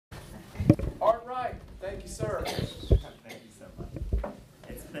sir. Thank you so much.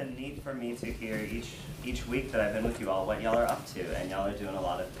 It's been neat for me to hear each week that I've been with you all what y'all are up to, and y'all are doing a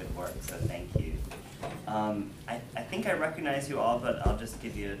lot of good work, so thank you. I think I recognize you all, but I'll just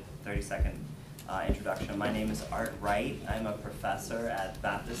give you a 30-second introduction. My name is Wright. I'm a professor at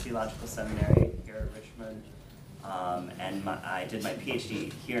Baptist Theological Seminary here at Richmond, and I did my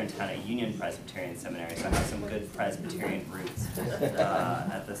PhD here in town at Union Presbyterian Seminary, so I have some good Presbyterian roots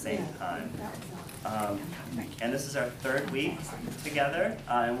at the same time. And this is our third week together,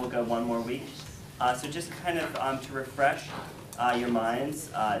 and we'll go one more week. So just kind of to refresh your minds,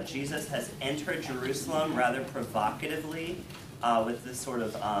 Jesus has entered Jerusalem rather provocatively with this sort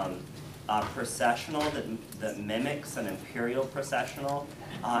of processional that mimics an imperial processional,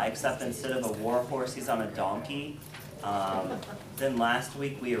 except instead of a war horse, he's on a donkey. Then last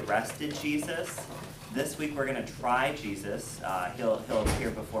week we arrested Jesus. This week we're going to try Jesus. He'll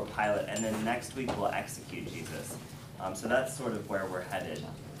appear before Pilate, and then next week we'll execute Jesus. So that's sort of where we're headed.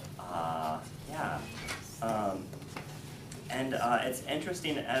 And it's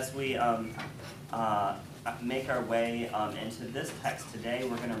interesting as we make our way into this text today.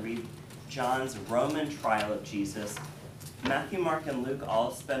 We're going to read John's Roman trial of Jesus. Matthew, Mark, and Luke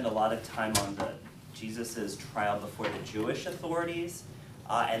all spend a lot of time on Jesus' trial before the Jewish authorities,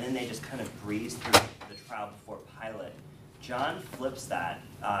 and then they just kind of breeze through the trial before Pilate. John flips that.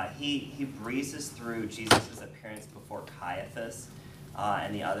 He breezes through Jesus' appearance before Caiaphas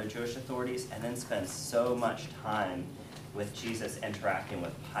and the other Jewish authorities, and then spends so much time with Jesus interacting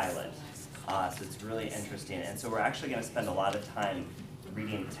with Pilate. So it's really interesting. And so we're actually going to spend a lot of time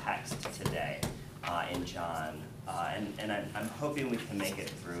reading text today in John. And I'm hoping we can make it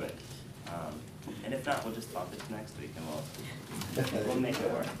through it. And if not, we'll just bump it to next week and we'll make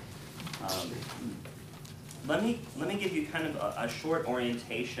it work. Let me give you kind of a short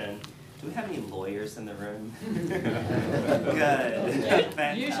orientation. Do we have any lawyers in the room? Good.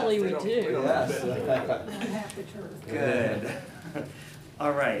 Fantastic. Usually we do. Yes. Good.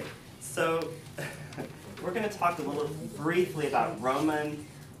 All right. So we're going to talk a little briefly about Roman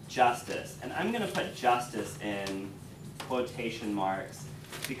justice. And I'm going to put justice in quotation marks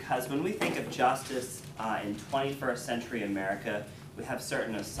because when we think of justice in 21st century America, we have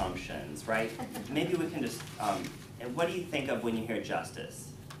certain assumptions, right? Maybe we can just, and what do you think of when you hear justice?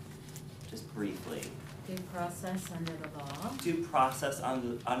 Just briefly. Due process under the law. Due process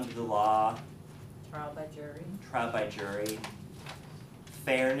under the law. Trial by jury. Trial by jury.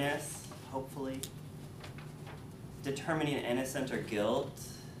 Fairness, hopefully. Determining innocent or guilt.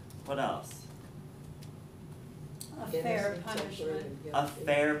 What else? A fair punishment. A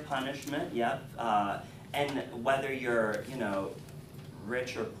fair punishment, yep. And whether you're,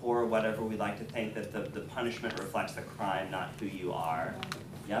 rich or poor, whatever we like to think, that the punishment reflects the crime, not who you are.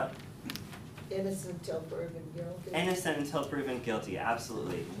 Yep. Innocent until proven guilty. Innocent until proven guilty,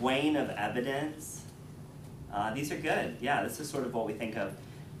 absolutely. Weighing of evidence. These are good. Yeah, this is sort of what we think of.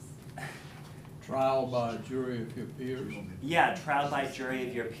 Trial by jury of your peers. Yeah, trial by jury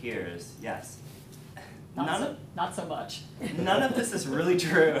of your peers, yes. Not so much. None of this is really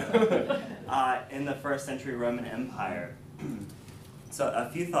true in the first century Roman Empire. So a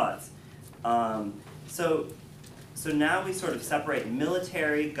few thoughts. So now we sort of separate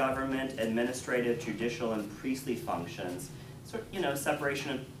military, government, administrative, judicial, and priestly functions. So,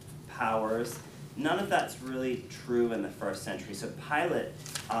 separation of powers. None of that's really true in the first century. So Pilate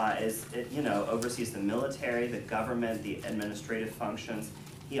oversees the military, the government, the administrative functions.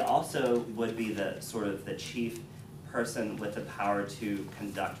 He also would be the chief person with the power to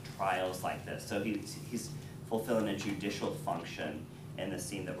conduct trials like this. So he's fulfilling a judicial function in the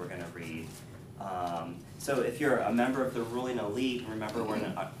scene that we're going to read. So if you're a member of the ruling elite, remember we're in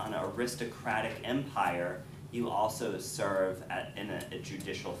an aristocratic empire, you also serve in a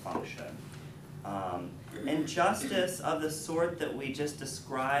judicial function. And justice of the sort that we just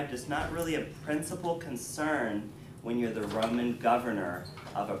described is not really a principal concern when you're the Roman governor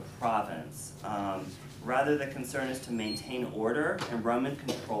of a province. Rather, the concern is to maintain order and Roman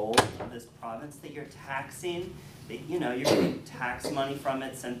control of this province that you're taxing. You're getting tax money from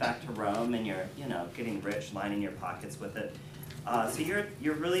it sent back to Rome, and you're getting rich, lining your pockets with it. So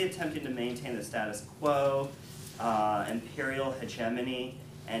you're really attempting to maintain the status quo, imperial hegemony,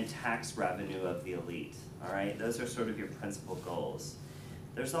 and tax revenue of the elite. All right, those are sort of your principal goals.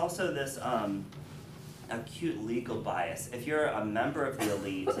 There's also this acute legal bias. If you're a member of the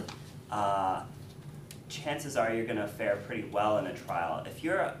elite, chances are you're going to fare pretty well in a trial. If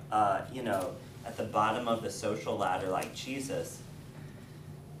you're, at the bottom of the social ladder like Jesus,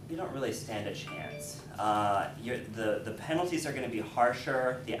 you don't really stand a chance. The penalties are going to be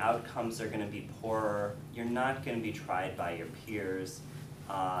harsher, the outcomes are going to be poorer, you're not going to be tried by your peers.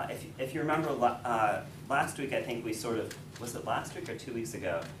 If you remember last week, I think we sort of, was it last week or 2 weeks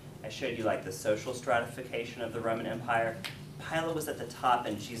ago, I showed you like the social stratification of the Roman Empire. Pilate was at the top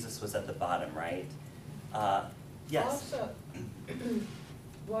and Jesus was at the bottom, right? Yes? Also,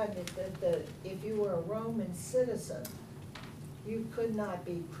 if you were a Roman citizen, you could not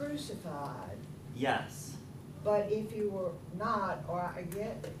be crucified. Yes. But if you were not,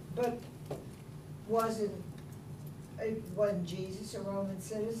 but wasn't Jesus a Roman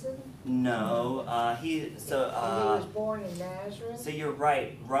citizen? No, he was born in Nazareth? So you're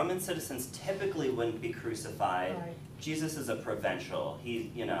right. Roman citizens typically wouldn't be crucified. Right. Jesus is a provincial. He's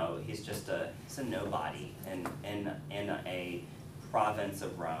just he's a nobody in a province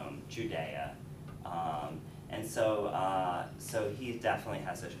of Rome, Judea, and so he definitely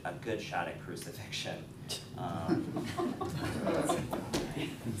has a good shot at crucifixion.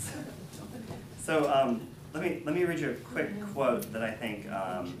 Let me read you a quick quote that I think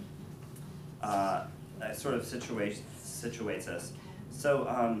sort of situates us.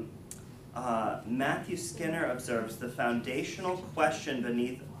 So Matthew Skinner observes the foundational question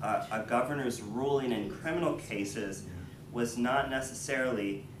beneath a governor's ruling in criminal cases was not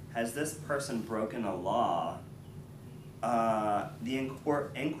necessarily, has this person broken a law? The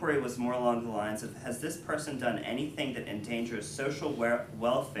inquiry was more along the lines of, has this person done anything that endangers social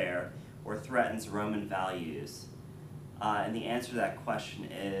welfare or threatens Roman values? And the answer to that question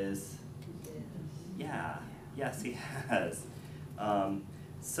is, yes, he has.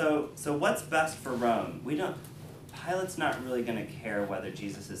 So what's best for Rome? Pilate's not really going to care whether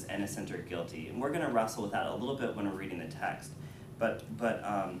Jesus is innocent or guilty, and we're going to wrestle with that a little bit when we're reading the text. But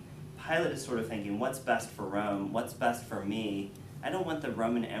Pilate is sort of thinking, what's best for Rome? What's best for me? I don't want the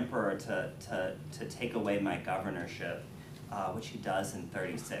Roman emperor to take away my governorship, which he does in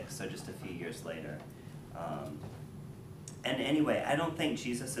 36, so just a few years later. And anyway, I don't think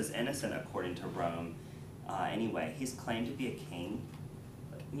Jesus is innocent according to Rome. Anyway, he's claimed to be a king.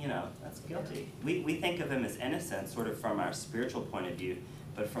 That's guilty. We think of him as innocent sort of from our spiritual point of view,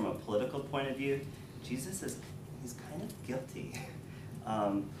 but from a political point of view, he's kind of guilty.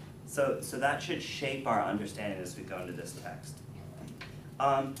 So that should shape our understanding as we go into this text.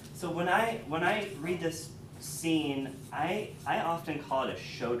 So when I read this scene, I often call it a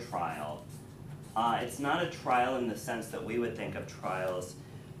show trial. It's not a trial in the sense that we would think of trials.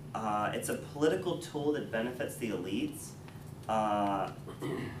 It's a political tool that benefits the elites.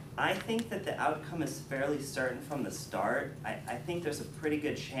 I think that the outcome is fairly certain from the start. I think there's a pretty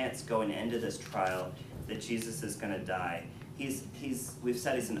good chance going into this trial that Jesus is going to die. We've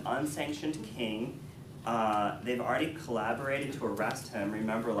said he's an unsanctioned king. They've already collaborated to arrest him.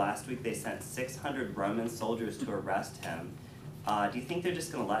 Remember last week they sent 600 Roman soldiers to arrest him. Do you think they're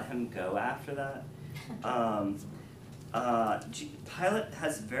just going to let him go after that? Pilate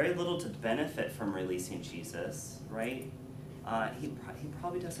has very little to benefit from releasing Jesus, right? He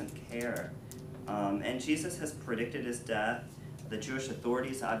probably doesn't care. And Jesus has predicted his death. The Jewish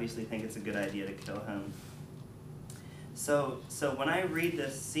authorities obviously think it's a good idea to kill him. So when I read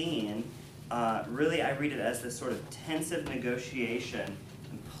this scene, really I read it as this sort of tensive negotiation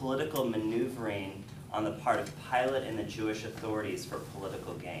and political maneuvering on the part of Pilate and the Jewish authorities for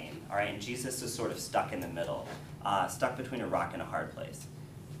political gain. All right, and Jesus is sort of stuck in the middle, stuck between a rock and a hard place.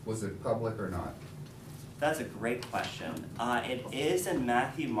 Was it public or not? That's a great question. It is in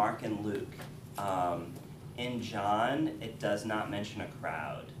Matthew, Mark, and Luke. In John, it does not mention a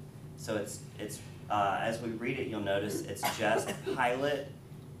crowd. So it's as we read it, you'll notice it's just Pilate,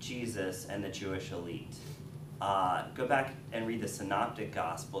 Jesus, and the Jewish elite. Go back and read the Synoptic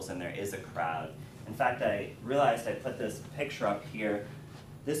Gospels, and there is a crowd. In fact, I realized I put this picture up here.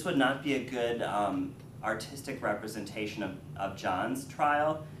 This would not be a good artistic representation of John's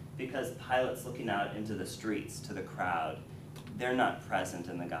trial, because Pilate's looking out into the streets to the crowd. They're not present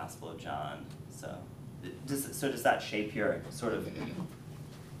in the Gospel of John. So does that shape your sort of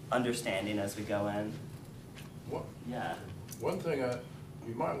understanding as we go in? Yeah. One thing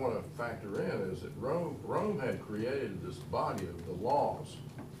you might want to factor in is that Rome had created this body of the laws.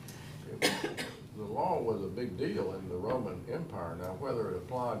 The law was a big deal in the Roman Empire. Now, whether it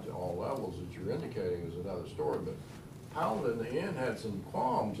applied to all levels that you're indicating is another story, but Pilate in the end had some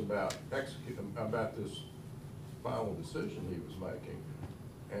qualms about this final decision he was making.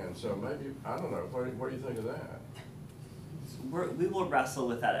 And so maybe, I don't know, what do you think of that? We will wrestle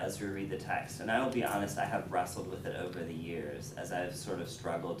with that as we read the text, and I will be honest, I have wrestled with it over the years as I've sort of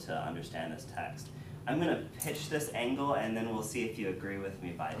struggled to understand this text. I'm gonna pitch this angle and then we'll see if you agree with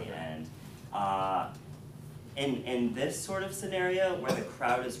me by the end. In this sort of scenario where the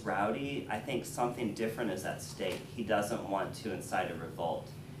crowd is rowdy, I think something different is at stake. He doesn't want to incite a revolt.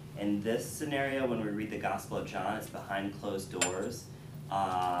 In this scenario, when we read the Gospel of John, it's behind closed doors.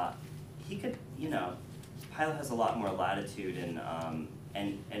 He could, you know, Pilate has a lot more latitude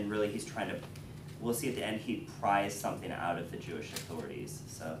and really he's trying to, we'll see at the end, he pries something out of the Jewish authorities.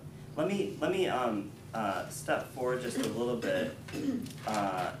 So let me step forward just a little bit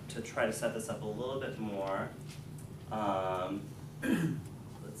to try to set this up a little bit more.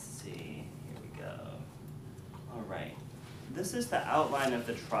 Let's see, here we go. All right, this is the outline of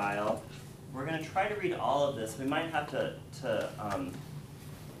the trial. We're going to try to read all of this. We might have to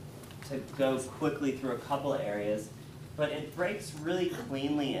go quickly through a couple of areas, but it breaks really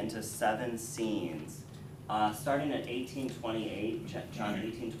cleanly into 7 scenes, starting at 1828, John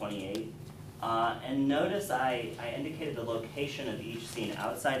 1828. And notice I indicated the location of each scene: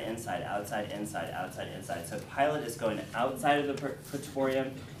 outside, inside, outside, inside, outside, inside. So Pilate is going outside of the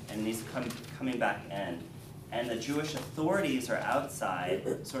praetorium, and he's coming back in. And the Jewish authorities are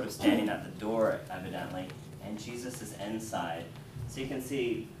outside, sort of standing at the door, evidently, and Jesus is inside. So you can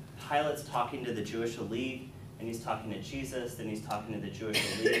see Pilate's talking to the Jewish elite, and he's talking to Jesus, then he's talking to the Jewish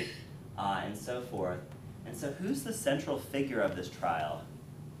elite, and so forth. And so who's the central figure of this trial?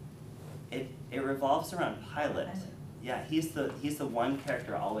 It revolves around Pilate. Yeah, he's the one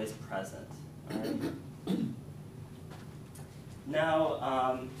character always present. All right?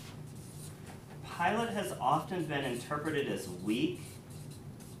 Now, Pilate has often been interpreted as weak,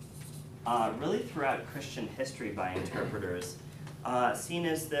 really throughout Christian history by interpreters, seen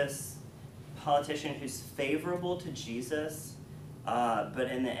as this politician who's favorable to Jesus, but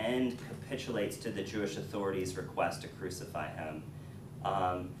in the end capitulates to the Jewish authorities' request to crucify him.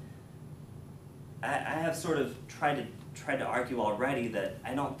 I have sort of tried to argue already that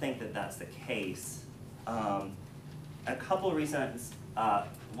I don't think that that's the case. A couple reasons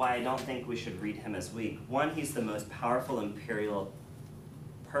why I don't think we should read him as weak. One, he's the most powerful imperial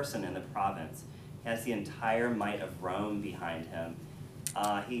person in the province. He has the entire might of Rome behind him.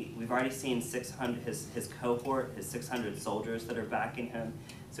 We've already seen 600, his cohort, his 600 soldiers that are backing him.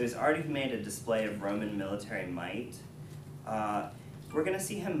 So he's already made a display of Roman military might. We're going to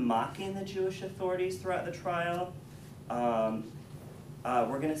see him mocking the Jewish authorities throughout the trial. We're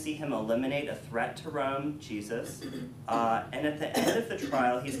going to see him eliminate a threat to Rome, Jesus. And at the end of the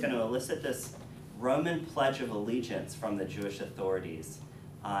trial, he's going to elicit this Roman pledge of allegiance from the Jewish authorities.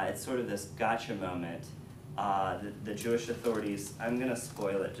 It's sort of this gotcha moment. The Jewish authorities, I'm going to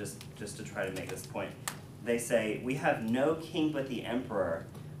spoil it just to try to make this point. They say, "We have no king but the emperor,"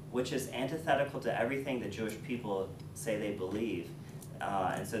 which is antithetical to everything the Jewish people say they believe.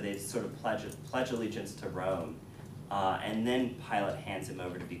 And so they sort of pledge allegiance to Rome. And then Pilate hands him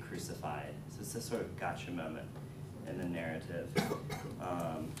over to be crucified. So it's this sort of gotcha moment in the narrative.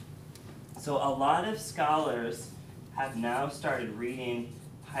 So a lot of scholars have now started reading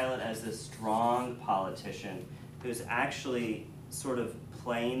Pilate as this strong politician who's actually sort of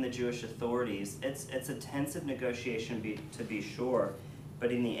playing the Jewish authorities. It's a tensive negotiation to be sure,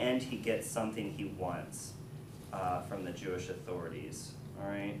 but in the end he gets something he wants from the Jewish authorities. All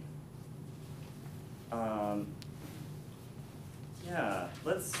right. Yeah,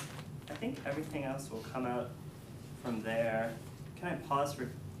 I think everything else will come out from there. Can I pause for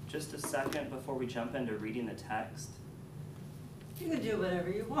just a second before we jump into reading the text? You can do whatever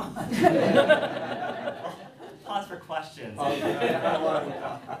you want. Pause for questions. Oh,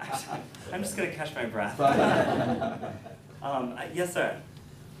 I'm just gonna catch my breath. Yes, sir.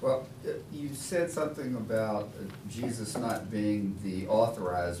 Well, you said something about Jesus not being the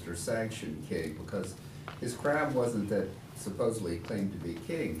authorized or sanctioned king, because his crown wasn't that supposedly claimed to be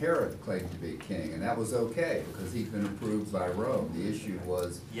king. Herod claimed to be king, and that was okay because he'd been approved by Rome. The issue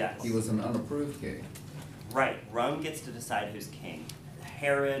was Yes. he was an unapproved king. Right, Rome gets to decide who's king.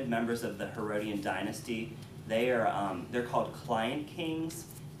 Herod, members of the Herodian dynasty, they're called client kings.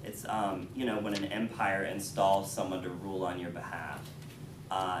 It's when an empire installs someone to rule on your behalf.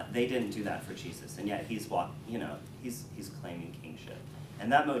 They didn't do that for Jesus, and yet he's claiming kingship.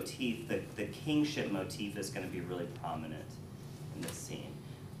 And that motif, the kingship motif, is going to be really prominent in this scene.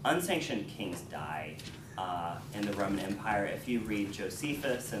 Unsanctioned kings die in the Roman Empire. If you read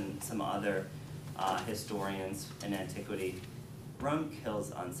Josephus and some other historians in antiquity, Rome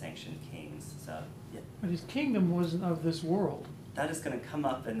kills unsanctioned kings. So yeah. But his kingdom wasn't of this world. That is going to come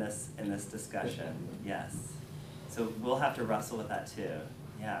up in this discussion. Yes. So we'll have to wrestle with that too.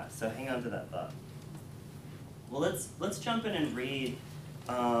 Yeah. So hang on to that thought. Well, let's jump in and read.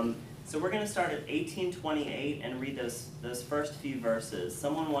 So we're going to start at 1828 and read those first few verses.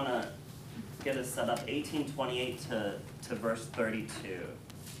 Someone want to get us set up 1828 to verse 32.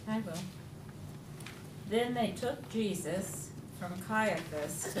 I will. Then they took Jesus from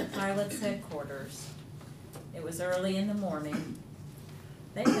Caiaphas to Pilate's headquarters. It was early in the morning.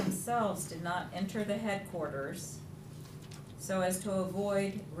 They themselves did not enter the headquarters so as to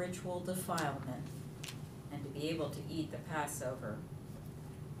avoid ritual defilement and to be able to eat the Passover.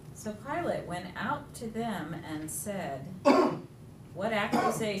 So Pilate went out to them and said, "What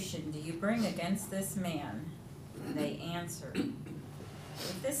accusation do you bring against this man?" And they answered,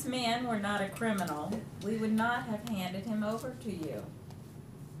 "If this man were not a criminal, we would not have handed him over to you."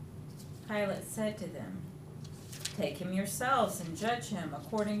 Pilate said to them, "Take him yourselves and judge him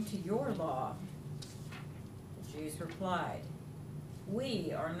according to your law." The Jews replied,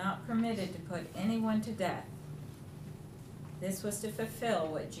 "We are not permitted to put anyone to death." This was to fulfill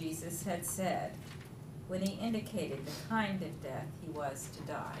what Jesus had said when he indicated the kind of death he was to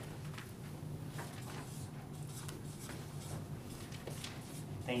die.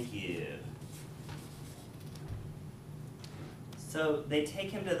 Thank you. So they take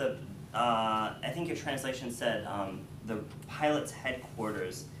him to the, I think your translation said, the Pilate's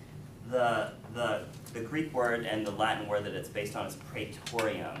headquarters. The Greek word and the Latin word that it's based on is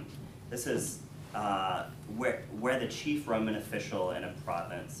praetorium. This is where the chief Roman official in a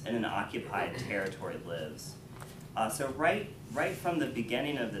province, in an occupied territory lives. So right from the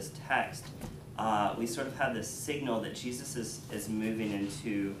beginning of this text, we sort of have this signal that Jesus is moving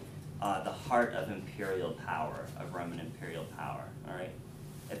into the heart of imperial power, of Roman imperial power, all right?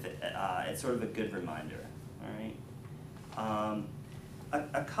 It's sort of a good reminder, all right?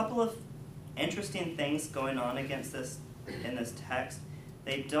 A couple of interesting things going on in this text.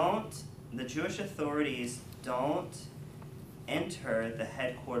 The Jewish authorities don't enter the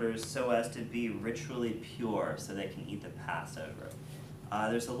headquarters so as to be ritually pure so they can eat the Passover.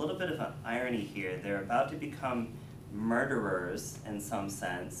 There's a little bit of an irony here. They're about to become murderers in some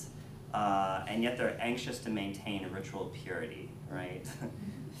sense, and yet they're anxious to maintain ritual purity, right?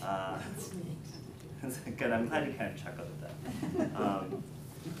 Good, I'm glad you kind of chuckled at that.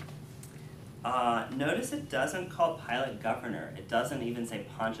 Notice it doesn't call Pilate governor. It doesn't even say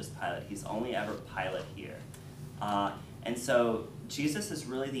Pontius Pilate. He's only ever Pilate here. And so Jesus is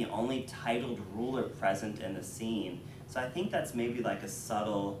really the only titled ruler present in the scene. So I think that's maybe like a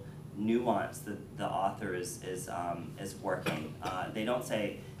subtle nuance that the author is working. They don't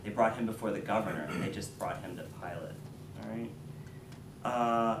say they brought him before the governor. They just brought him to Pilate. All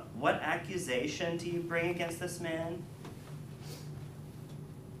right. What accusation do you bring against this man?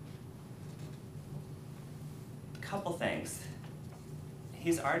 Couple things.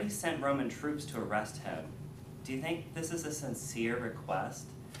 He's already sent Roman troops to arrest him. Do you think this is a sincere request?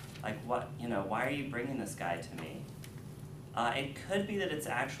 Like, why are you bringing this guy to me? It could be that it's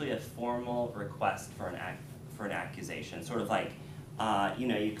actually a formal request for an accusation, sort of like,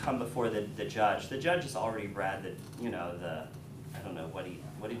 you come before the judge. The judge has already read I don't know, what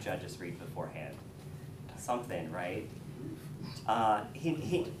do judges read beforehand? Something, right?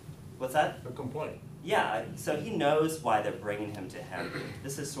 What's that? A complaint. Yeah, so he knows why they're bringing him to him.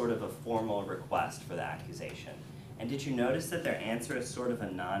 This is sort of a formal request for the accusation. And did you notice that their answer is sort of a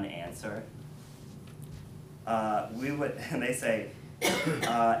non-answer? And they say,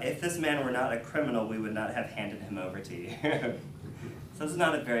 if this man were not a criminal, we would not have handed him over to you. So this is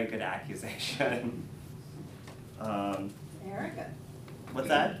not a very good accusation. Arrogant. What's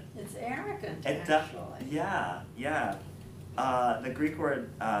that? It's arrogant, It actually. yeah. The Greek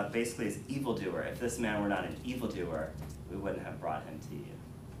word basically is evildoer. If this man were not an evildoer, we wouldn't have brought him to you.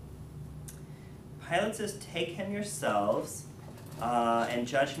 Pilate says, take him yourselves and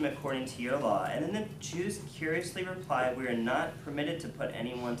judge him according to your law. And then the Jews curiously reply, we are not permitted to put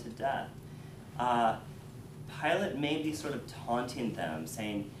anyone to death. Pilate may be sort of taunting them,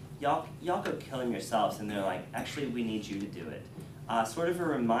 saying, y'all go kill him yourselves. And they're like, actually, we need you to do it. Sort of a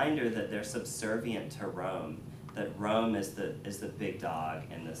reminder that they're subservient to Rome, that Rome is the big dog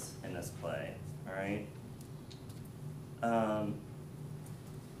in this play. All right.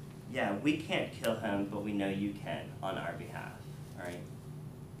 Yeah, we can't kill him, but we know you can on our behalf. All right.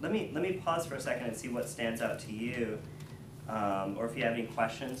 Let me pause for a second and see what stands out to you, or if you have any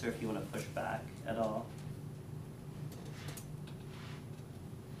questions, or if you want to push back at all.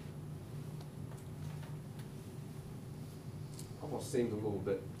 Almost seems a little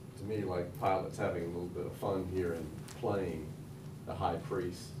bit to me like Pilate's having a little bit of fun here and playing the high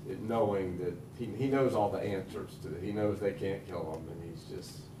priest, knowing that he knows all the answers to it. He knows they can't kill him, and he's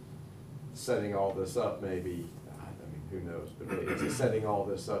just setting all this up. Maybe, I mean, who knows? But is he setting all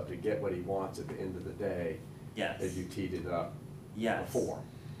this up to get what he wants at the end of the day? Yes. As you teed it up Yes. before?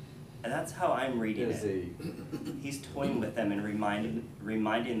 And that's how I'm reading Is it. He's toying with them and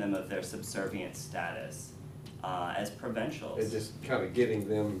reminding them of their subservient status as provincials. And just kind of getting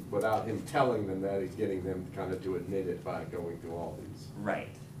them, without him telling them that, he's getting them kind of to admit it by going through all these. Right.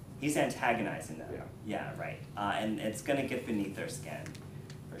 He's antagonizing them. Yeah. Yeah, right. And it's gonna get beneath their skin,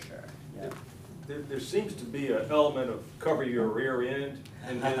 for sure. Yeah. There seems to be an element of cover your rear end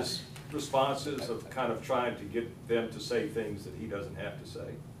in his responses, of kind of trying to get them to say things that he doesn't have to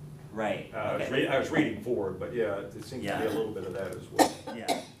say. Right. I was reading forward, but yeah, it seems to be a little bit of that as well.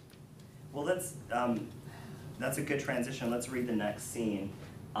 Yeah. Well, that's a good transition. Let's read the next scene.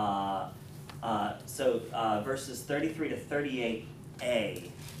 Verses 33 to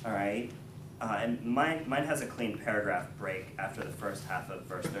 38a, all right? And mine has a clean paragraph break after the first half of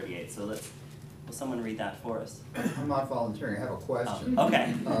verse 38. So will someone read that for us? I'm not volunteering, I have a question. Oh,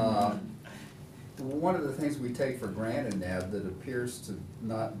 okay. One of the things we take for granted now that appears to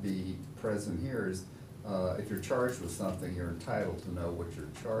not be present here is if you're charged with something, you're entitled to know what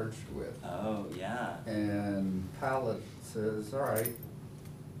you're charged with. Oh, yeah. And Pilate says, all right,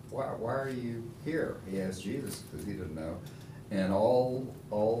 why are you here? He asked Jesus because he didn't know. And all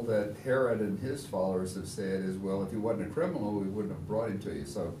that Herod and his followers have said is, well, if he wasn't a criminal, we wouldn't have brought him to you.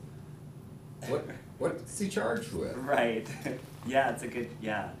 So what's he charged with? Right. Yeah, it's a good,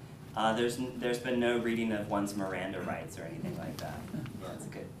 yeah. There's been no reading of one's Miranda rights or anything like that. Yeah, it's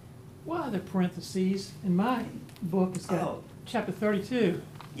good. Why are there parentheses? In my book, it's got chapter 32.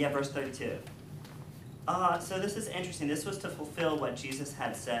 Yeah, verse 32. So this is interesting. This was to fulfill what Jesus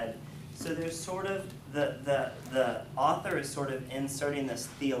had said. So there's sort of, the author is sort of inserting this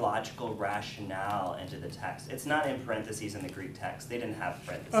theological rationale into the text. It's not in parentheses in the Greek text. They didn't have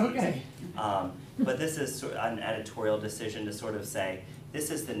parentheses. Okay. But this is sort of an editorial decision to sort of say, this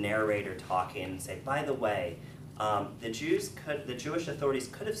is the narrator talking and say, by the way, the Jewish authorities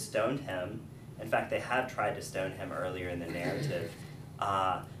could have stoned him. In fact, they have tried to stone him earlier in the narrative.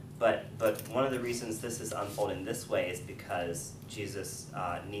 But one of the reasons this is unfolding this way is because Jesus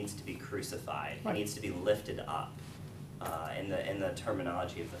needs to be crucified. Right. He needs to be lifted up in the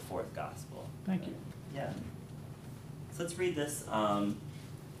terminology of the fourth gospel. Thank you. Yeah. So let's read this. Where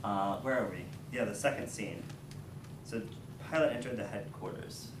are we? Yeah, the second scene. So Pilate entered the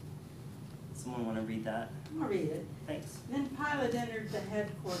headquarters. Someone want to read that? I'll read it. Thanks. Then Pilate entered the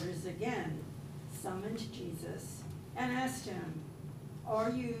headquarters again, summoned Jesus, and asked him, "Are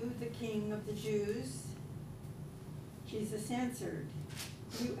you the king of the Jews?" Jesus answered,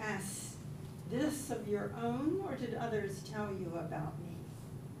 "You ask this of your own, or did others tell you about me?"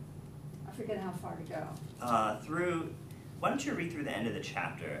 I forget how far to go. Why don't you read through the end of the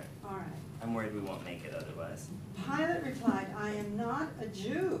chapter? All right. I'm worried we won't make it otherwise. Pilate replied, "I am not a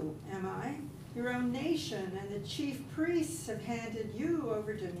Jew, am I? Your own nation and the chief priests have handed you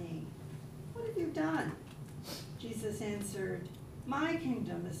over to me. What have you done?" Jesus answered, "My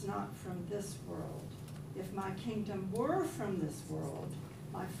kingdom is not from this world. If my kingdom were from this world,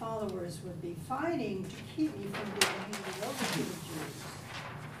 my followers would be fighting to keep me from being handed over to the Jews.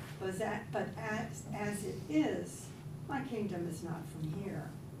 But as it is, my kingdom is not from here."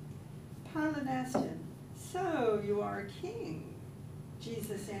 Pilate asked him, "So you are a king?"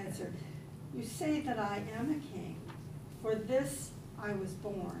 Jesus answered, "You say that I am a king. For this I was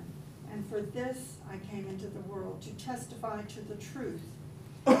born, and for this I came into the world, to testify to the truth.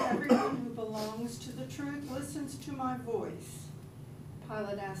 Everyone who belongs to the truth listens to my voice."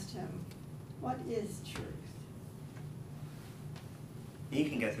 Pilate asked him, "What is truth?" You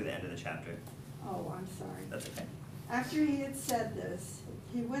can go through the end of the chapter. Oh, I'm sorry. That's okay. After he had said this,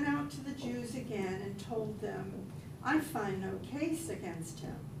 he went out to the Jews again and told them, "I find no case against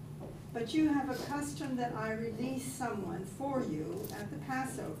him. But you have a custom that I release someone for you at the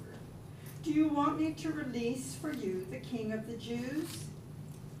Passover. Do you want me to release for you the king of the Jews?"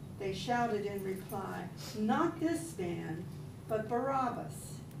 They shouted in reply, "Not this man, but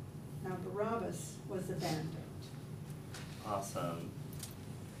Barabbas." Now Barabbas was a bandit. Awesome.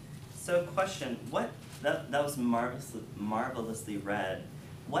 So question, that was marvelously read.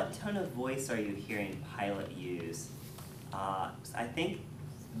 What tone of voice are you hearing Pilate use? I think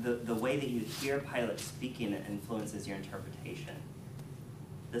the way that you hear Pilate speaking influences your interpretation.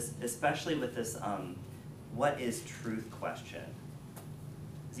 This, especially with this, what is truth question.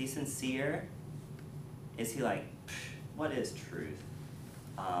 Is he sincere? Is he like, what is truth?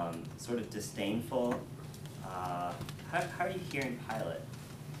 Sort of disdainful? How are you hearing Pilate?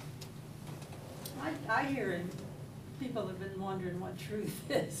 I hear him people have been wondering what truth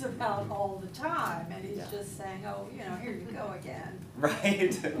is about all the time, and he's just saying, oh, here you go again.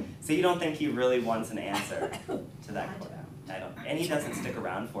 Right? So you don't think he really wants an answer to that I question? don't. I don't. And he doesn't stick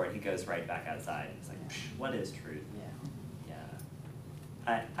around for it. He goes right back outside. He's like, "Psh, what is truth?"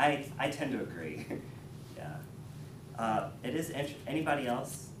 Yeah. I tend to agree. Yeah. It is anybody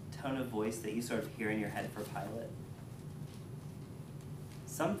else tone of voice that you sort of hear in your head for Pilate?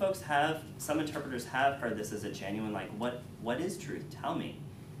 Some interpreters have heard this as a genuine, like, what is truth? Tell me.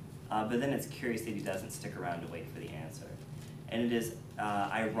 But then it's curious that he doesn't stick around to wait for the answer. And it is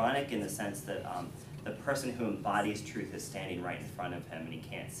ironic in the sense that the person who embodies truth is standing right in front of him and he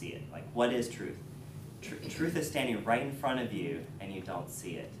can't see it. Like, what is truth? Truth is standing right in front of you and you don't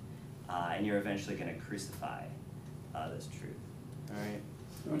see it. And you're eventually going to crucify this truth. All right?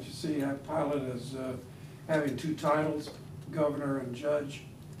 Don't you see Pilate as having two titles, governor and judge?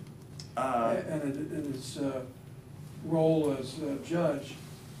 And in his role as judge,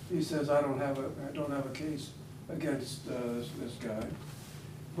 he says, I don't have a case against this guy,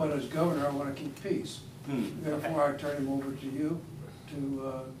 but as governor, I want to keep peace. Therefore, I turn him over to you.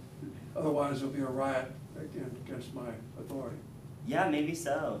 Otherwise, there'll be a riot against my authority. Yeah, maybe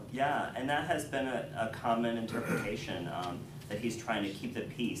so. Yeah, and that has been a common interpretation, that he's trying to keep the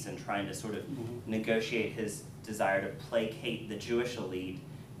peace and trying to sort of negotiate his desire to placate the Jewish elite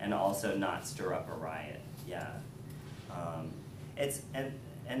and also not stir up a riot. Yeah.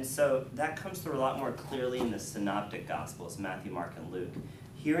 And so that comes through a lot more clearly in the synoptic gospels, Matthew, Mark, and Luke.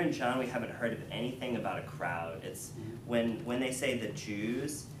 Here in John, we haven't heard of anything about a crowd. It's when they say the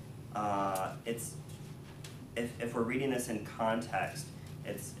Jews, it's if we're reading this in context,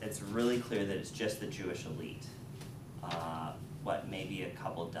 it's really clear that it's just the Jewish elite. Maybe a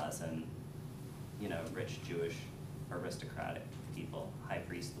couple dozen, rich Jewish aristocratic people, high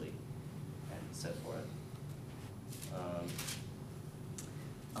priestly, and so forth.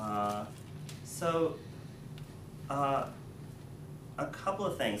 A couple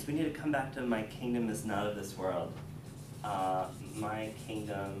of things. We need to come back to my kingdom is not of this world. My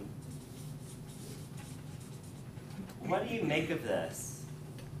kingdom. What do you make of this?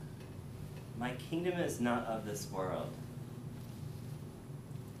 My kingdom is not of this world.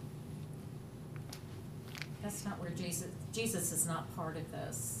 That's not where Jesus is not part of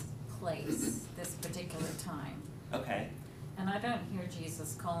this place, this particular time. Okay. And I don't hear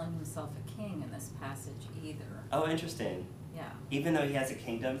Jesus calling himself a king in this passage either. Oh, interesting. Yeah. Even though he has a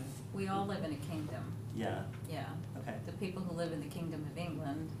kingdom? We all live in a kingdom. Yeah. Yeah. Okay. The people who live in the kingdom of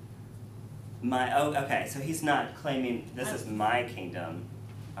England. Okay, so he's not claiming this is my kingdom.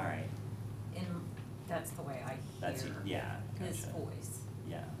 All right. That's the way I hear his gotcha. voice.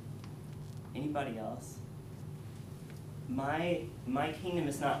 Yeah. Anybody else? My kingdom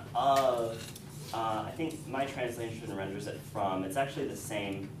is not of, I think my translation renders it from. It's actually the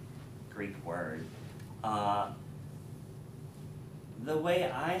same Greek word. The way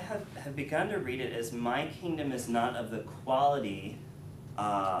I have begun to read it is my kingdom is not of the quality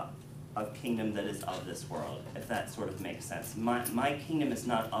of kingdom that is of this world, if that sort of makes sense. My kingdom is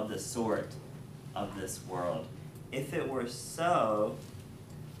not of the sort of this world. If it were so,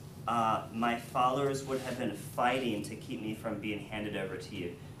 my followers would have been fighting to keep me from being handed over to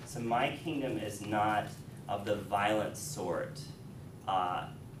you. So my kingdom is not of the violent sort.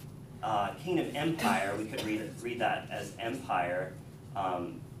 Kingdom empire, we could read that as empire,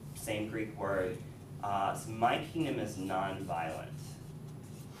 same Greek word. So my kingdom is non-violent.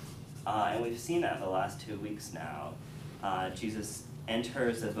 And we've seen that the last 2 weeks now. Jesus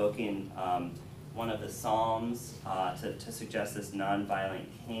enters evoking one of the Psalms to suggest this non-violent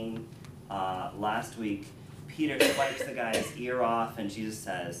king. Last week, Peter swipes the guy's ear off and Jesus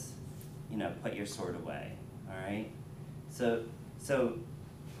says, put your sword away, all right? So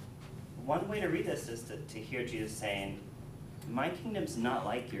one way to read this is to hear Jesus saying, my kingdom's not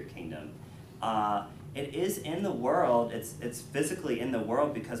like your kingdom. It is in the world, it's physically in the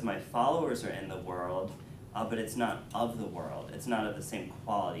world because my followers are in the world, but it's not of the world. It's not of the same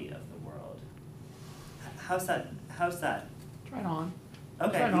quality of the world. How's that? It's right on. Okay.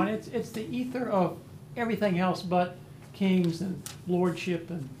 It's right on. It's the ether of everything else but kings and lordship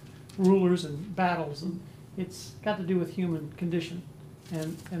and rulers and battles, and it's got to do with human condition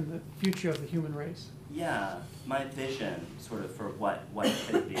and the future of the human race. Yeah, my vision sort of for what it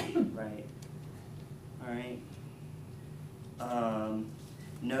could be, right? All right.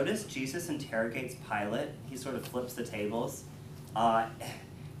 Notice Jesus interrogates Pilate. He sort of flips the tables.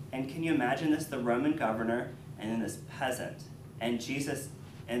 And can you imagine this? The Roman governor and then this peasant. And Jesus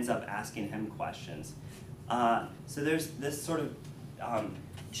ends up asking him questions. So there's this sort of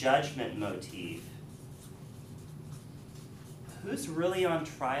judgment motif who's really on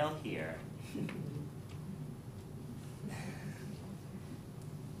trial here?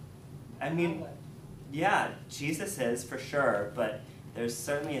 I mean, yeah, Jesus is for sure, but there's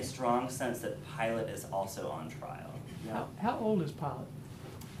certainly a strong sense that Pilate is also on trial. Yeah. How old is Pilate?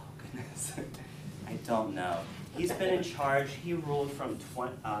 Oh, goodness. I don't know. He's been in charge. He ruled from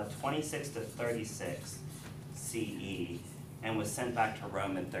 26 to 36 CE and was sent back to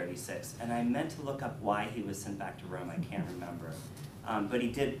Rome in 36. And I meant to look up why he was sent back to Rome. I can't remember. But he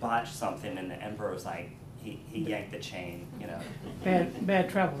did botch something, and the emperor was like, he yanked the chain, you know. Bad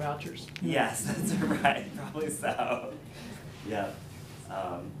travel vouchers. Yes, that's right. Probably so. Yeah.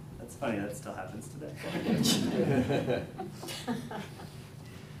 That's funny. That still happens today.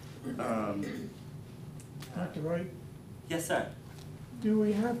 Dr. Wright, Yes, sir. do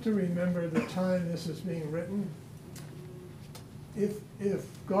we have to remember the time this is being written? If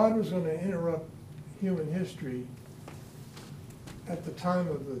God was going to interrupt human history at the time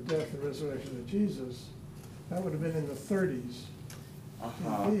of the death and resurrection of Jesus, that would have been in the 30s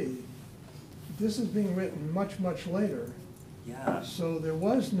AD. This is being written much, much later. Yeah. So there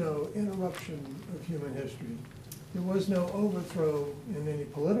was no interruption of human history. There was no overthrow in any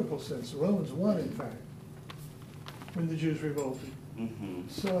political sense. The Romans won, in fact, when the Jews revolted. Mm-hmm.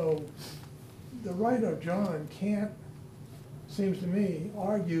 So the writer of John can't, seems to me,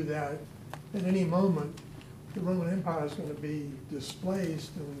 argue that at any moment the Roman Empire is going to be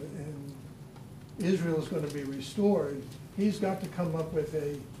displaced and Israel is going to be restored. He's got to come up with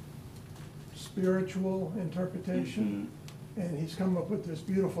a spiritual interpretation, and he's come up with this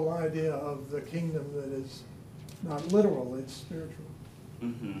beautiful idea of the kingdom that is not literal, it's spiritual.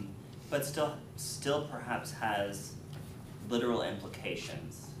 Mm-hmm. But still perhaps has literal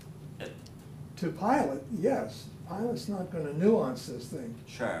implications. To Pilate, yes. Pilate's not going to nuance this thing.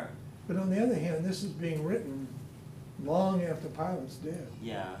 Sure. But on the other hand, this is being written long after Pilate's dead.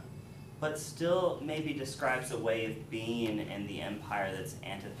 Yeah. But still maybe describes a way of being in the empire that's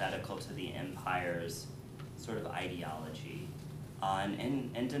antithetical to the empire's sort of ideology,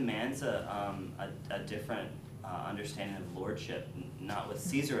 and demands a different understanding of lordship, not with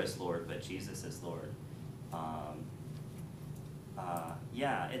Caesar as Lord, but Jesus as Lord.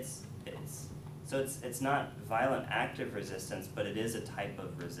 Yeah, it's not violent active resistance, but it is a type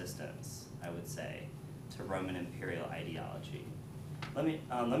of resistance, I would say, to Roman imperial ideology. Let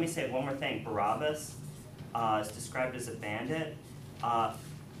me say one more thing. Barabbas is described as a bandit.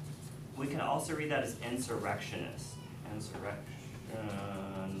 We can also read that as insurrectionist. Insurrectionist.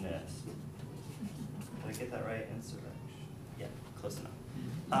 Did I get that right? Insurrection. Yeah, close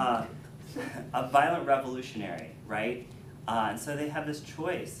enough. A violent revolutionary, right? And so they have this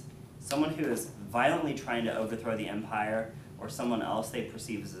choice. Someone who is violently trying to overthrow the empire, or someone else they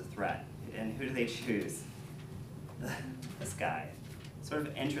perceive as a threat. And who do they choose? This guy. Sort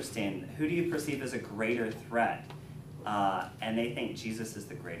of interesting. Who do you perceive as a greater threat? And they think Jesus is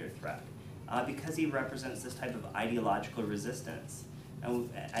the greater threat because he represents this type of ideological resistance. And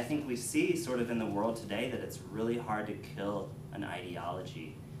I think we see sort of in the world today that it's really hard to kill an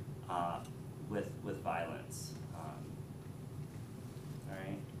ideology with violence.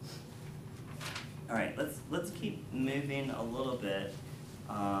 All right, let's keep moving a little bit.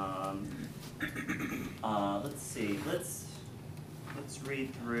 Let's see. Let's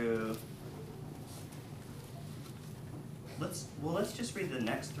read through. Let's just read the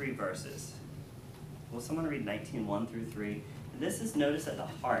next 3 verses. Will someone read 19:1 through 3? This is, notice, at the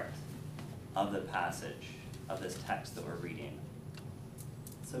heart of the passage of this text that we're reading.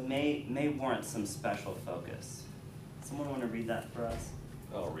 So may warrant some special focus. Someone want to read that for us?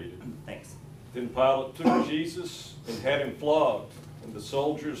 I'll read it. Thanks. Then Pilate took Jesus and had him flogged, and the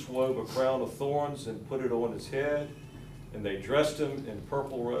soldiers wove a crown of thorns and put it on his head, and they dressed him in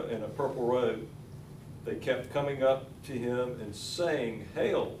a purple robe. They kept coming up to him and saying,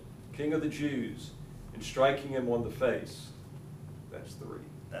 "Hail, King of the Jews," and striking him on the face. That's 3.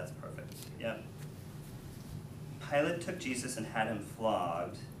 That's perfect. Yep. Pilate took Jesus and had him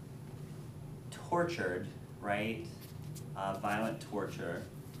flogged, tortured, right? Violent torture.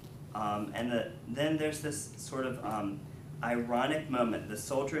 Then there's this sort of ironic moment. The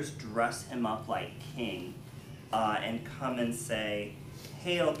soldiers dress him up like king and come and say,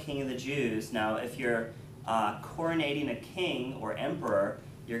 "Hail, King of the Jews." Now, if you're coronating a king or emperor,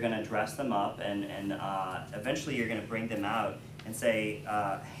 you're going to dress them up and eventually you're going to bring them out and say,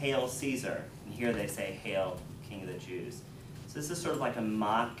 "Hail Caesar." And here they say, "Hail, King of the Jews." So this is sort of like a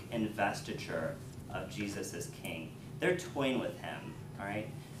mock investiture of Jesus as king. They're toying with him, all right?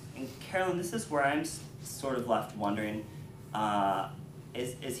 And Carolyn, this is where I'm sort of left wondering,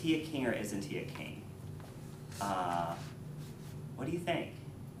 is he a king or isn't he a king? What do you think?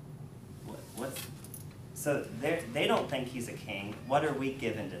 What's so they don't think he's a king. What are we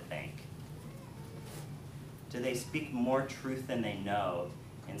given to think? Do they speak more truth than they know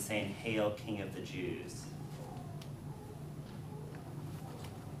in saying, "Hail, King of the Jews"?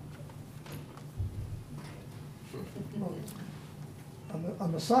 Well, a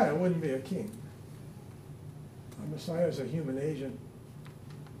Messiah wouldn't be a king. A Messiah is a human agent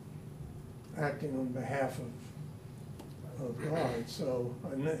acting on behalf of God, so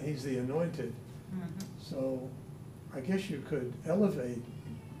he's the anointed. So I guess you could elevate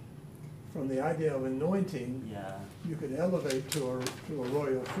from the idea of anointing. Yeah. You could elevate to a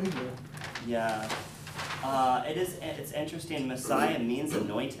royal figure. Yeah. It's interesting. Messiah means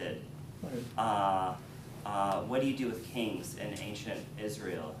anointed. Right. What do you do with kings in ancient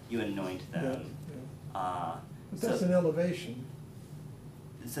Israel? You anoint them. Yeah. But that's an elevation.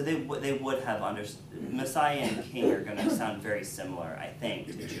 So they would have understood. Messiah and king are going to sound very similar, I think,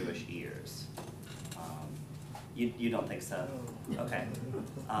 to Jewish ears. You don't think so? No. Okay.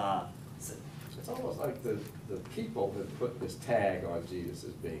 It's almost like the people have put this tag on Jesus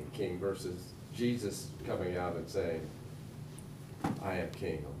as being king versus Jesus coming out and saying, "I am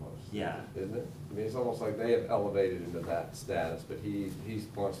king," almost. Yeah. Isn't it? I mean, it's almost like they have elevated into that status, but he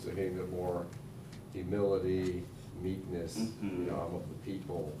wants to gain the more humility, meekness, Mm-hmm. of the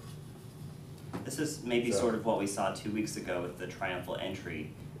people. This is maybe So- sort of what we saw 2 weeks ago with the triumphal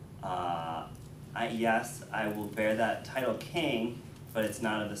entry. Yes, I will bear that title king, but it's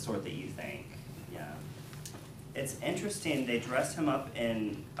not of the sort that you think. Yeah. It's interesting, they dressed him up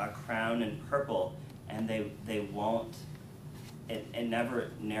in a crown and purple, and they won't, it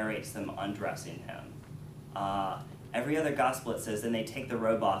never narrates them undressing him. Every other gospel it says, then they take the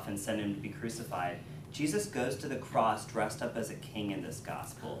robe off and send him to be crucified. Jesus goes to the cross dressed up as a king in this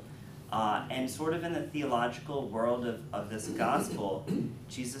gospel. And sort of in the theological world of this gospel,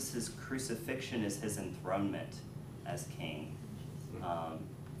 Jesus' crucifixion is his enthronement as king.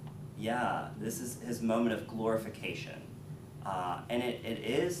 This is his moment of glorification. And it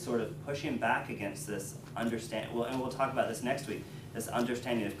is sort of pushing back against this understanding, and we'll talk about this next week, this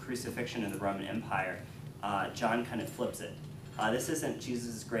understanding of crucifixion in the Roman Empire. John kind of flips it. This isn't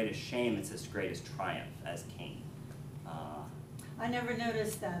Jesus' greatest shame, it's his greatest triumph as king. I never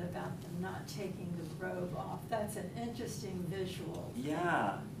noticed that about them not taking the robe off. That's an interesting visual.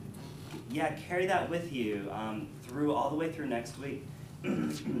 Yeah, carry that with you through all the way through next week.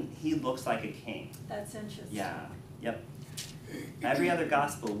 He looks like a king. That's interesting. Yeah, yep. Every other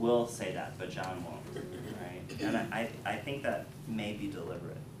gospel will say that, but John won't, right? And I think that may be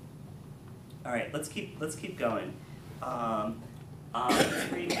deliberate. All right, let's keep going.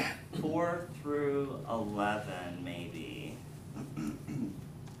 Let's read 4 through 11, maybe.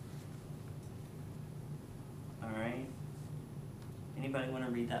 All right. Anybody want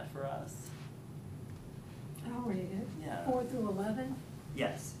to read that for us? I'll read it. Yeah. 4 through 11.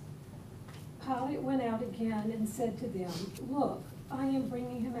 Yes. Pilate went out again and said to them, "Look, I am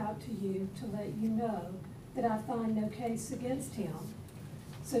bringing him out to you to let you know that I find no case against him."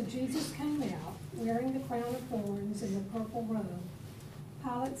 So Jesus came out, wearing the crown of thorns and the purple robe.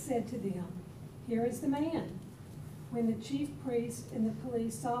 Pilate said to them, "Here is the man." When the chief priests and the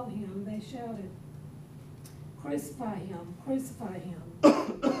police saw him, they shouted, "Crucify him, crucify him."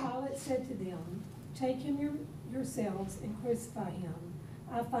 Pilate said to them, "Take him yourselves and crucify him.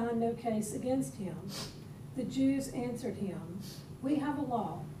 I find no case against him." The Jews answered him, "We have a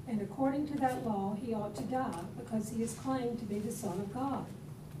law, and according to that law he ought to die, because he is claimed to be the Son of God."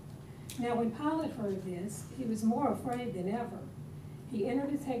 Now when Pilate heard this, he was more afraid than ever. He entered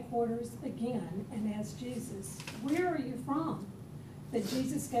his headquarters again and asked Jesus, "Where are you from?" But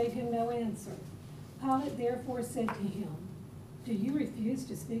Jesus gave him no answer. Pilate therefore said to him, "Do you refuse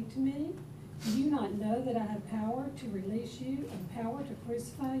to speak to me? Do you not know that I have power to release you and power to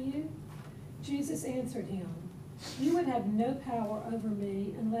crucify you?" Jesus answered him, "You would have no power over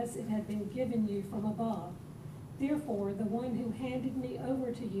me unless it had been given you from above. Therefore, the one who handed me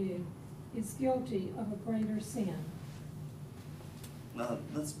over to you is guilty of a greater sin."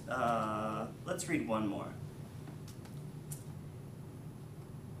 Let's read one more.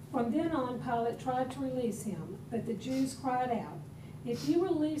 From then on, Pilate tried to release him, but the Jews cried out, "If you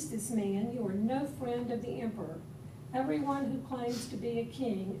release this man, you are no friend of the emperor. Everyone who claims to be a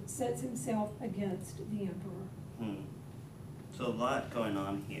king sets himself against the emperor." So a lot going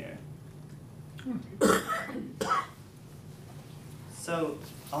on here. So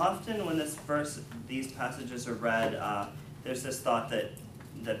often when these passages are read, there's this thought that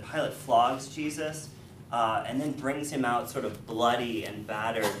Pilate flogs Jesus and then brings him out sort of bloody and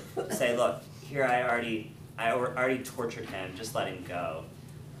battered. Say, "Look, here I already I already tortured him, just let him go.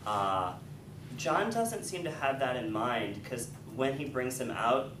 John doesn't seem to have that in mind, because when he brings him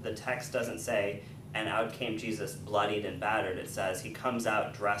out, the text doesn't say, and out came Jesus bloodied and battered. It says he comes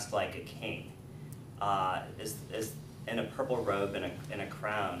out dressed like a king, is in a purple robe and a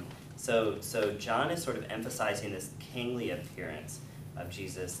crown. So John is sort of emphasizing this kingly appearance of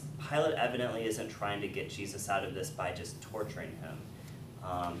Jesus. Pilate evidently isn't trying to get Jesus out of this by just torturing him.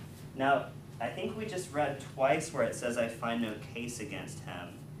 Now, I think we just read twice where it says, I find no case against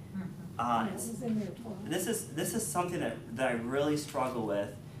him. This is something that I really struggle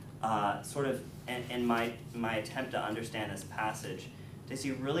with, sort of in my attempt to understand this passage. Does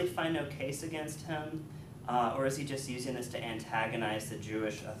he really find no case against him? Or is he just using this to antagonize the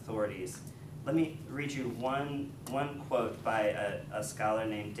Jewish authorities? Let me read you one quote by a scholar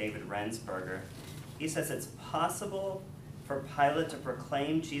named David Rensberger. He says, it's possible for Pilate to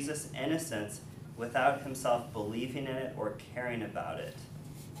proclaim Jesus' innocence without himself believing in it or caring about it.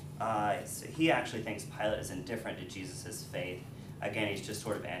 So he actually thinks Pilate is indifferent to Jesus' faith. Again, he's just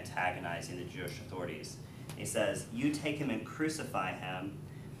sort of antagonizing the Jewish authorities. He says, you take him and crucify him,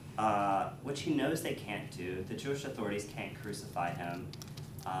 which he knows they can't do. The Jewish authorities can't crucify him.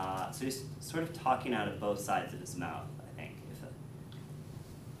 So he's sort of talking out of both sides of his mouth, I think.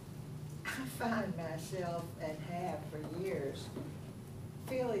 I find myself, and have for years,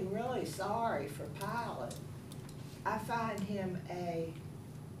 feeling really sorry for Pilate. I find him a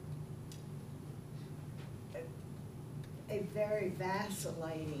very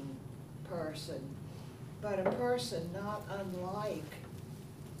vacillating person, but a person not unlike,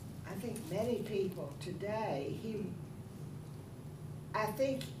 I think, many people today. I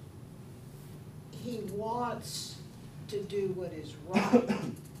think he wants to do what is right,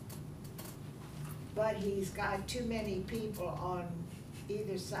 but he's got too many people on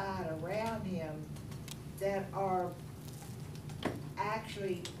either side around him that are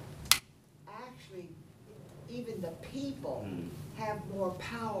actually, even the people have more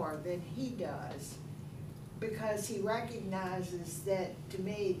power than he does, because he recognizes that, to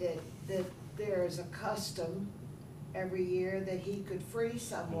me, that there is a custom every year that he could free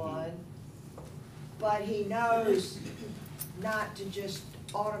someone, but he knows not to just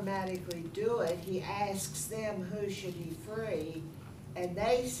automatically do it. He asks them, who should he free? And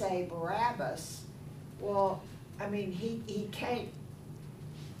they say Barabbas. Well, I mean, he can't,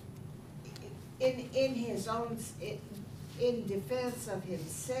 in his own, in defense of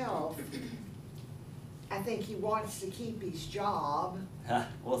himself, I think he wants to keep his job.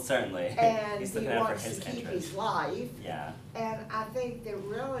 Well, certainly. And he's he looking out for wants his to keep interest. his life. Yeah. And I think that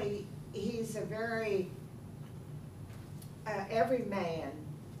really he's a very everyman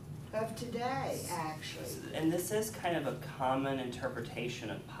of today, actually. And this is kind of a common interpretation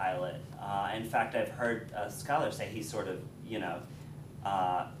of Pilate. In fact, I've heard scholars say he's sort of,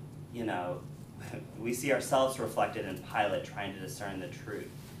 we see ourselves reflected in Pilate trying to discern the truth.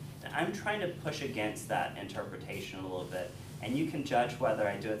 And I'm trying to push against that interpretation a little bit, and you can judge whether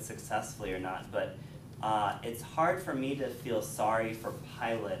I do it successfully or not, but it's hard for me to feel sorry for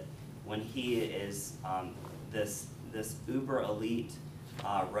Pilate when he is this uber elite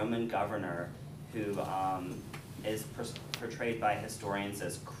Roman governor who is portrayed by historians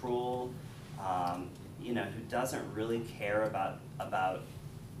as cruel, who doesn't really care about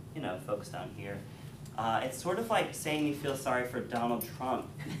folks down here. It's sort of like saying you feel sorry for Donald Trump.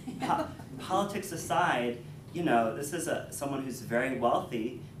 Politics aside, this is someone who's very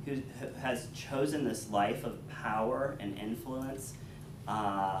wealthy, who has chosen this life of power and influence.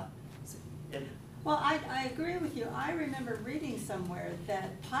 Well, I agree with you. I remember reading somewhere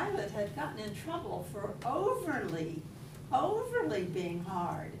that Pilate had gotten in trouble for overly being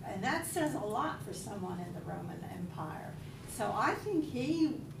hard. And that says a lot for someone in the Roman Empire. So I think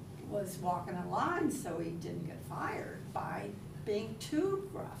he was walking a line so he didn't get fired by being too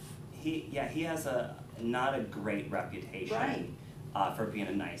gruff. He has not a great reputation. Right. For being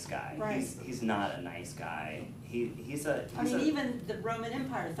a nice guy. Right. He's not a nice guy. He's even the Roman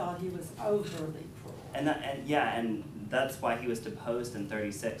Empire thought he was overly cruel. And that's why he was deposed in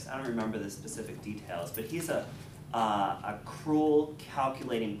 36. I don't remember the specific details, but he's a cruel,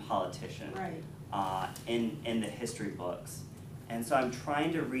 calculating politician. Right. In the history books. And so I'm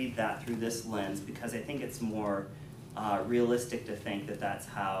trying to read that through this lens because I think it's more realistic to think that that's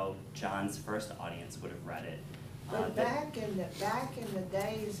how John's first audience would have read it. But back in the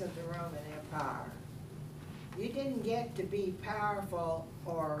days of the Roman Empire, you didn't get to be powerful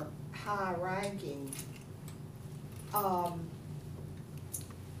or high-ranking by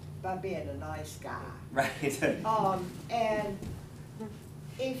being a nice guy. Right. And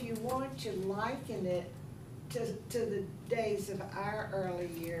if you want to liken it to the days of our early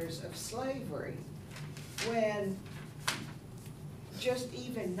years of slavery, when just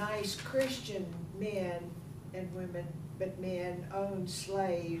even nice Christian men and women, but men owned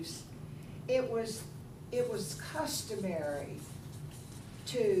slaves, it was customary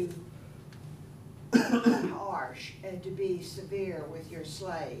to be harsh and to be severe with your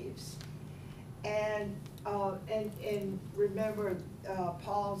slaves. And remember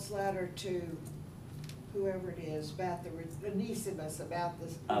Paul's letter to whoever it is about the Onesimus, about the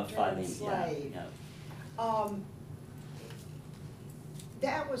returned slave. Yeah.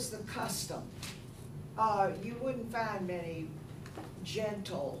 That was the custom. You wouldn't find many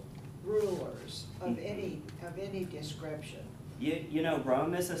gentle rulers of any description. You know,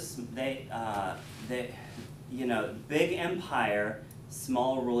 Rome is big empire,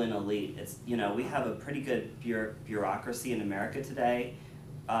 small ruling elite. It's, we have a pretty good bureaucracy in America today.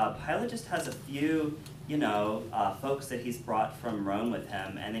 Pilate just has a few, folks that he's brought from Rome with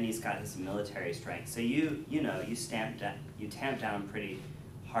him, and then he's got his military strength. So you tamp down pretty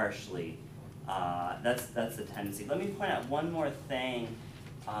harshly. That's the tendency. Let me point out one more thing,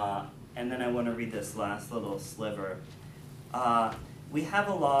 and then I want to read this last little sliver. We have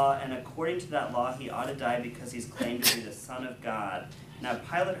a law, and according to that law, he ought to die because he's claimed to be the Son of God. Now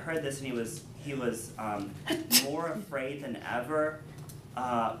Pilate heard this, and he was more afraid than ever.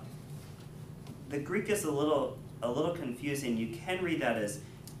 The Greek is a little confusing. You can read that as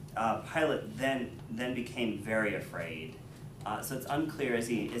Pilate then became very afraid. So it's unclear. Is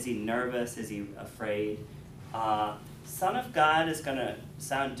he nervous? Is he afraid? Son of God is going to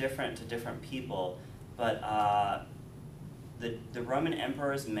sound different to different people, but the Roman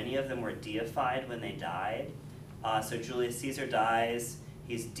emperors, many of them were deified when they died. So Julius Caesar dies,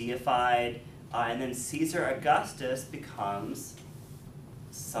 he's deified, and then Caesar Augustus becomes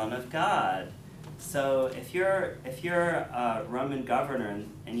Son of God. So if you're a Roman governor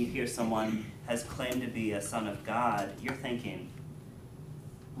and you hear someone has claimed to be a son of God, you're thinking,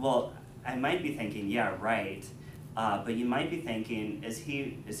 well, I might be thinking, yeah, right, but you might be thinking, is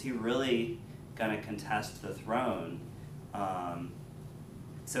he really gonna contest the throne?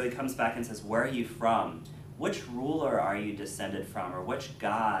 So he comes back and says, where are you from? Which ruler are you descended from, or which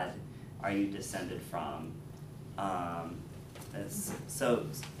god are you descended from? So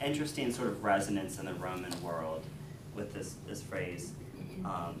interesting sort of resonance in the Roman world with this phrase.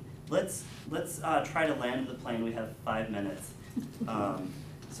 Let's try to land the plane. We have 5 minutes.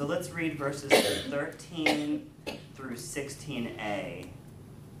 So let's read verses 13 through 16a.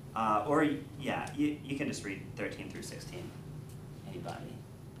 You can just read 13 through 16. Anybody?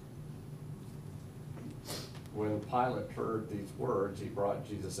 When Pilate heard these words, he brought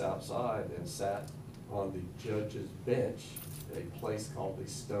Jesus outside and sat on the judge's bench, a place called the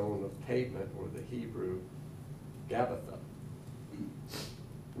Stone of Pavement, or the Hebrew Gabbatha.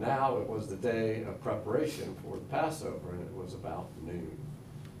 Now it was the day of preparation for the Passover, and it was about noon.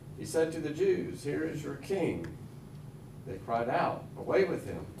 He said to the Jews, "Here is your king." They cried out, away with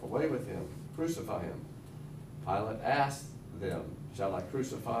him, crucify him." Pilate asked them, "Shall I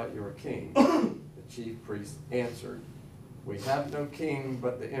crucify your king?" The chief priests answered, "We have no king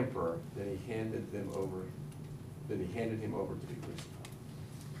but the emperor." Then he handed him over to be crucified.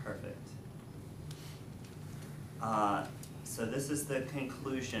 Perfect. So this is the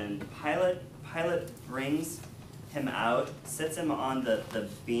conclusion. Pilate brings him out, sits him on the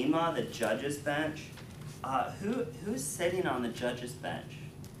bema, the judge's bench. Who's sitting on the judge's bench?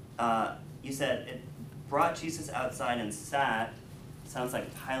 You said it brought Jesus outside and sat. Sounds like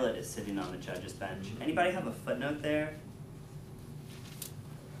Pilate is sitting on the judge's bench. Anybody have a footnote there?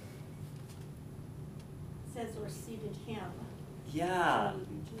 It says or seated him. Yeah,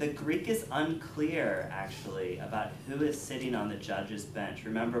 the Greek is unclear actually about who is sitting on the judge's bench.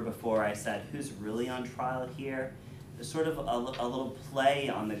 Remember before I said who's really on trial here? There's sort of a little play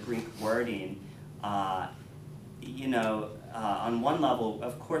on the Greek wording. On one level,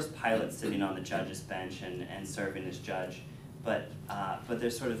 of course Pilate's sitting on the judge's bench and serving as judge, but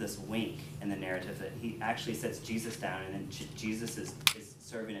there's sort of this wink in the narrative that he actually sits Jesus down and then Jesus is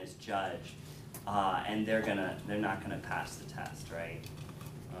serving as judge. And they're not gonna pass the test, right?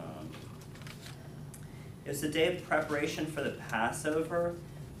 It's the day of preparation for the Passover.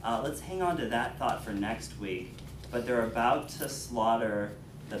 Let's hang on to that thought for next week. But they're about to slaughter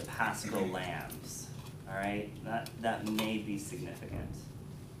the Paschal lambs. All right, that may be significant.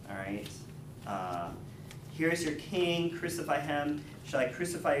 All right. Here's your king. Crucify him. Shall I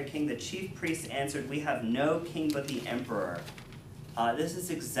crucify your king? The chief priests answered, "We have no king but the emperor." This is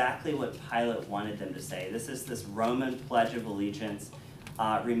exactly what Pilate wanted them to say. This is this Roman pledge of allegiance.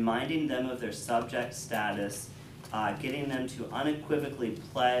 reminding them of their subject status, getting them to unequivocally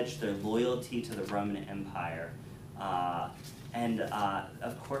pledge their loyalty to the Roman Empire. And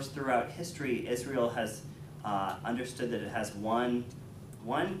of course, throughout history, Israel has understood that it has one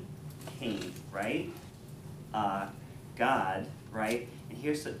king, right? God, right? And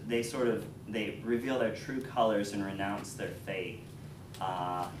here's they reveal their true colors and renounce their faith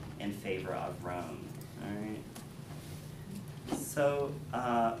in favor of Rome. All right. So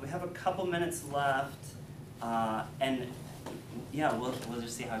we have a couple minutes left, and yeah, we'll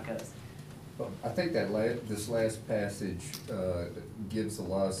just see how it goes. Well, I think that this last passage gives a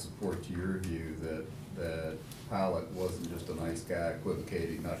lot of support to your view that Pilate wasn't just a nice guy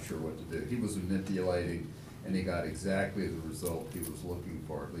equivocating, not sure what to do. He was manipulating, and he got exactly the result he was looking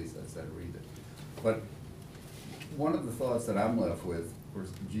for. At least that's how I read it. But one of the thoughts that I'm left with, of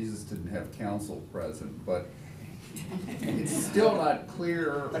course, Jesus didn't have counsel present, but it's still not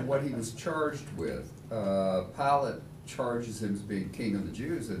clear what he was charged with. Pilate charges him as being king of the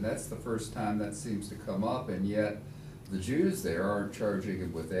Jews, and that's the first time that seems to come up, and yet the Jews there aren't charging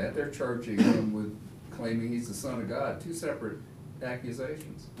him with that. They're charging him with claiming he's the Son of God. Two separate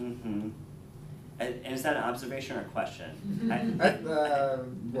accusations. Mm-hmm. And is that an observation or a question?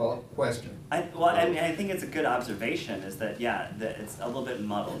 Well, question. I mean, I think it's a good observation, is that, yeah, that it's a little bit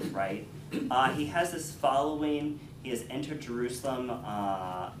muddled, right? He has this following. He has entered Jerusalem,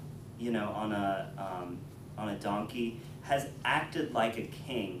 you know, on a donkey, has acted like a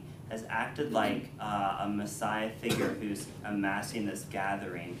king, has acted like a Messiah figure who's amassing this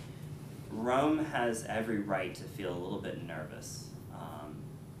gathering. Rome has every right to feel a little bit nervous,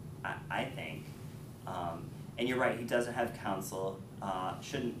 I think. And you're right, he doesn't have counsel.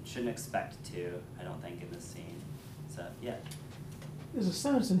 Shouldn't expect to, I don't think, in this scene. So, yeah. There's a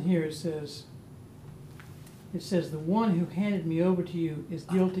sentence in here, it says, the one who handed me over to you is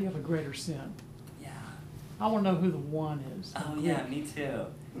guilty of a greater sin. Yeah. I want to know who the one is. Oh, yeah, me too.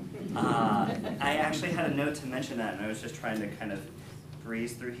 I actually had a note to mention that, and I was just trying to kind of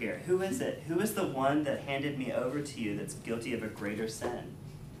breeze through here. Who is it? Who is the one that handed me over to you that's guilty of a greater sin?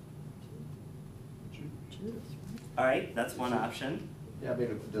 All right, that's one option. Yeah, I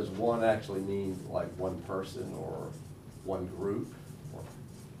mean, does one actually mean like one person or one group? Or...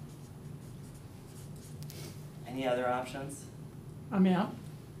 Any other options? I mean,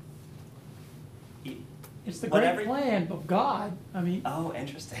 it's the great plan of God. I mean. Oh,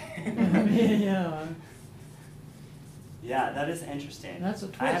 interesting. I mean, yeah. Yeah, that is interesting. That's a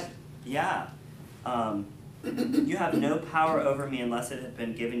twist. Yeah. You have no power over me unless it had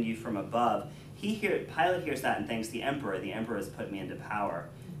been given you from above. Pilate hears that and thanks the emperor has put me into power.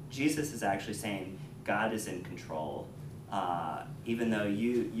 Jesus is actually saying God is in control. Even though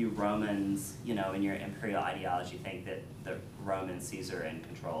you Romans, you know, in your imperial ideology think that the Roman Caesar are in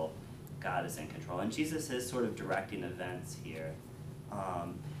control, God is in control. And Jesus is sort of directing events here.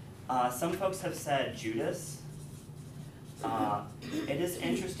 Some folks have said Judas. It is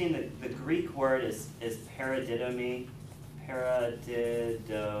interesting that the Greek word is paradidomi,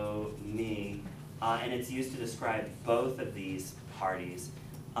 and it's used to describe both of these parties.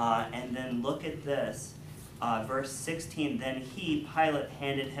 And then look at this, verse 16, then he, Pilate,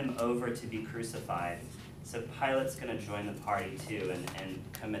 handed him over to be crucified. So Pilate's going to join the party too and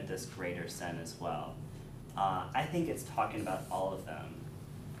commit this greater sin as well. I think it's talking about all of them.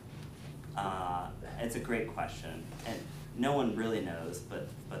 It's a great question, and no one really knows, but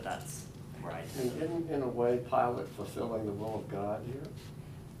that's where I think. And in a way, Pilate fulfilling the will of God here?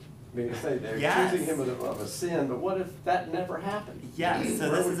 I mean, say they're Yes. accusing him of a sin, but what if that never happened? Yes, so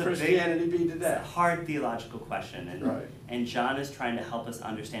Where this would is a Christianity be today? hard theological question, and Right. and John is trying to help us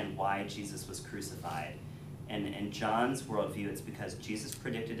understand why Jesus was crucified. And in John's worldview, it's because Jesus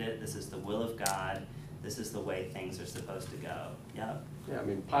predicted it. This is the will of God. This is the way things are supposed to go. Yep. Yeah, I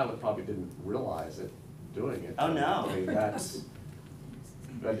mean, Pilate probably didn't realize it doing it. Oh, no. I mean, that's,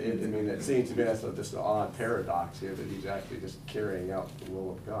 but I mean, it seems to me that's just an odd paradox here, that he's actually just carrying out the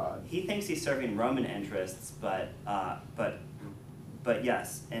will of God. He thinks he's serving Roman interests, but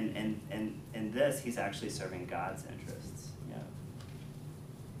yes, in this, he's actually serving God's interests. Yeah.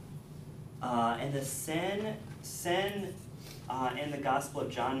 And the sin in the Gospel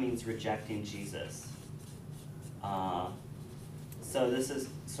of John means rejecting Jesus. So this is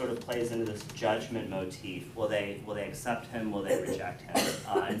sort of plays into this judgment motif. Will they accept him? Will they reject him?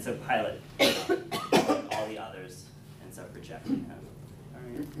 And so Pilate, all the others, ends up rejecting him. All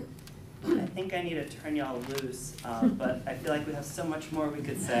right. I think I need to turn y'all loose, but I feel like we have so much more we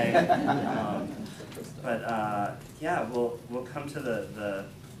could say. Yeah, we'll come to the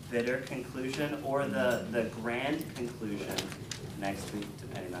bitter conclusion or the grand conclusion next week,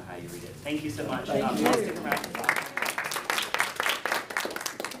 depending on how you read it. Thank you so much. Thank Let's you. give a round of applause.